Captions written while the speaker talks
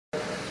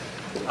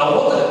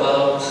What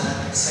about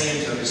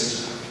Saint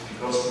Thérèse?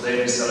 Because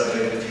today we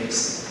celebrate the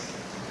feast.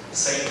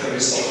 Saint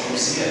Thérèse of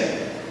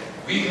Lisieux.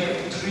 We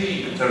have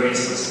 3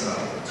 Thérèses now.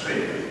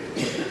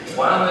 3.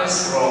 One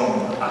is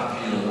from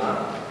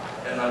Avila,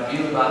 and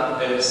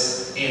Avila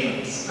is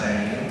in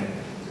Spain.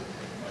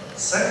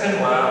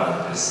 Second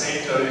one is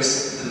Saint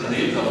Thérèse, the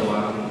little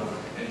one,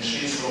 and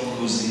she's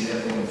from Lisieux,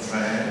 from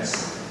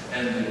France.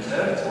 And the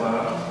third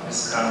one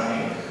is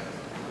coming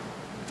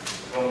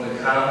from the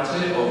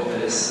country of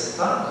this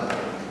father,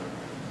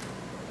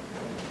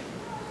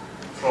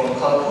 from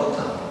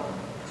Calcutta,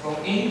 from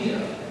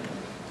India.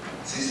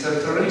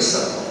 Sister Teresa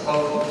of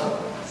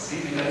Calcutta. See,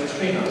 we have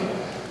 3 now.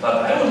 But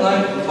I would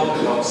like to talk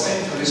about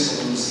Saint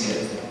Thérèse of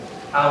Lisieux,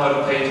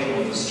 our patron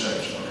of this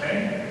church,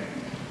 okay?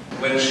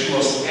 When she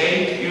was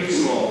 8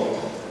 years old,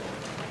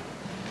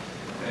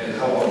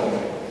 how old are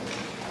you?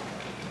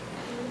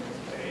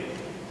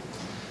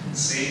 8.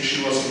 See,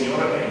 she was in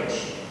your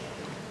age,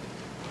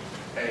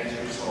 8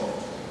 years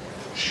old.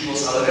 She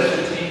was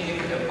already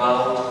thinking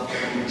about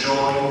to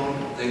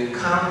join the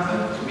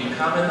convent, to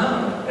become a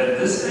nun at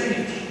this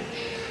age.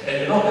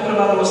 And you know,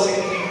 everybody was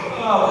thinking,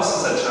 oh, this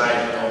is a child,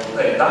 you know,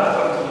 today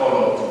doctor,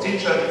 tomorrow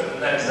teacher, the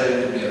next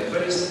day will be a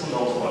priest, who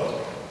knows what.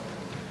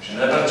 She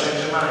never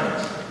changed her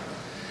mind.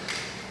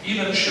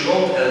 Even she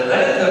wrote a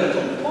letter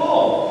to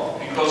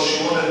Pope because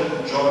she wanted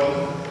to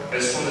join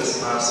as soon as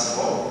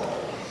possible.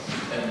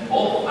 And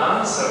Pope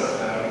answered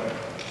her,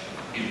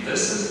 if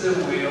this is the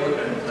will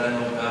and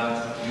plan of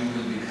God, you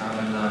will become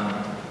a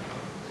nun.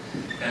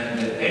 And at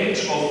the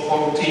age of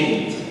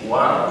 14,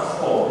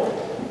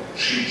 1-4,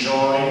 she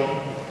joined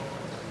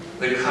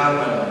the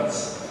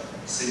Carmelites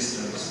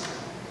sisters,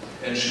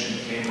 and she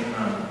became a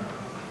nun.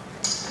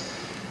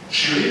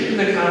 She lived in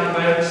the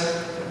convent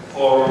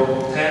for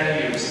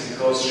 10 years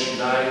because she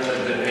died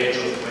at the age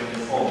of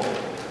 24.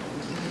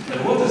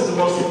 And what is the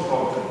most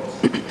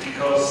important?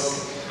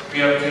 Because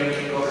we are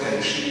thinking, okay,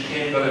 she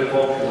became very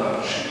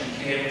popular, she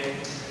became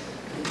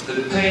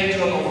the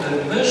patron of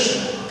the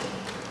mission,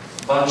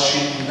 but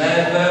she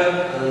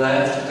never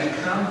left the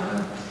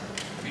convent.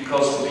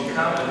 Because to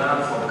become a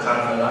nun for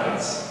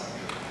Carmelites,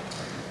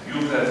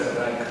 you have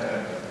like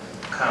a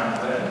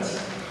convent,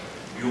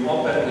 you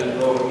open the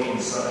door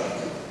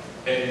inside,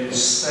 and you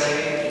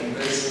stay in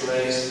this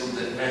place to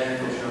the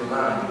end of your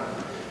life.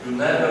 You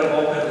never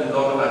open the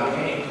door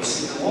again to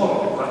see the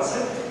world, that's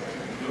it.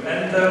 You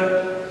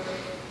enter,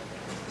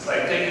 it's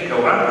like taking a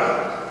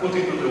rock, put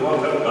it to the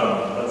water,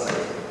 done, that's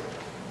it.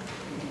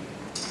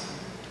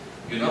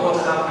 You know what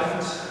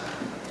happened?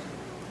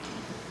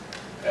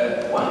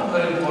 One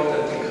very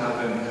important thing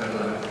happened in her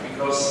life,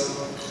 because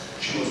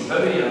she was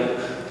very young,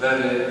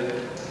 very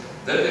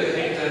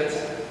dedicated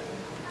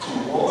to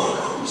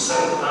work, to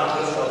serve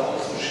others, but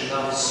also she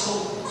loved so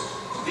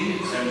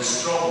deep and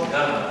strong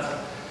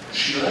God.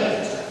 She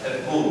left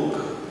a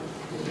book,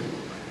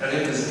 and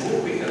in this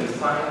book we can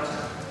find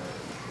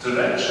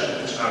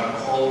directions which are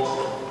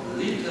called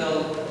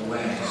Little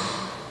Way.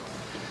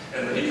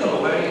 And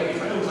Little Way,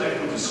 if I would like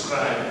to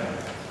describe,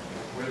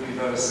 will be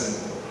very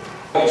simple.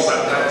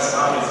 Sometimes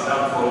mom is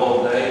gone for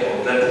all day,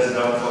 or dad is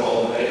gone for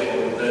all day,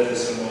 or dad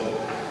is, you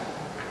know,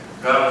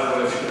 gone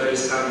for a few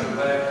days, coming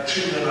back.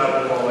 Children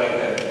are more like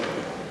that,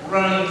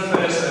 running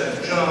fast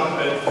and jump,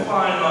 and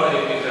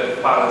finally we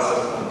have parents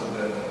that come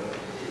together.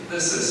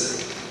 This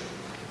is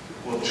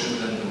what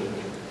children do.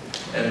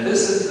 And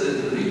this is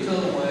the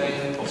little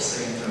way of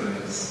Saint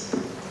Thérèse.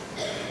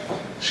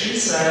 She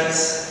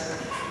says,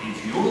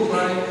 if you would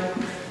like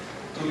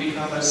to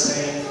become a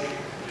saint,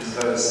 it's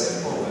a very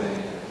simple way.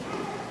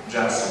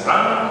 Just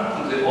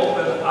run to the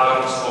open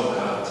arms of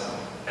God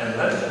and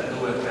let Him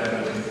do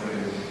everything for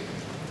you.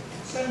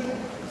 Simple.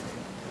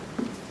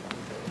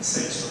 It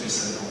seems to be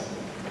simple.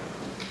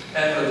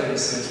 Everything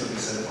seems to be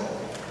simple.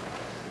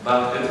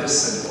 But it is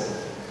simple.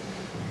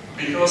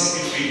 Because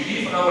if we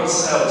give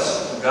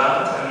ourselves to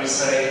God and we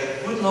say,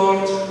 good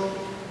Lord,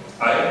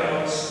 I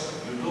am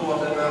yours, you do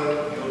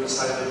whatever you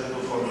decided to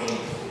do for me.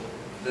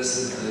 This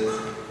is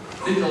the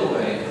little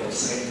way of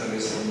Saint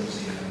Thérèse of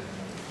Lisieux.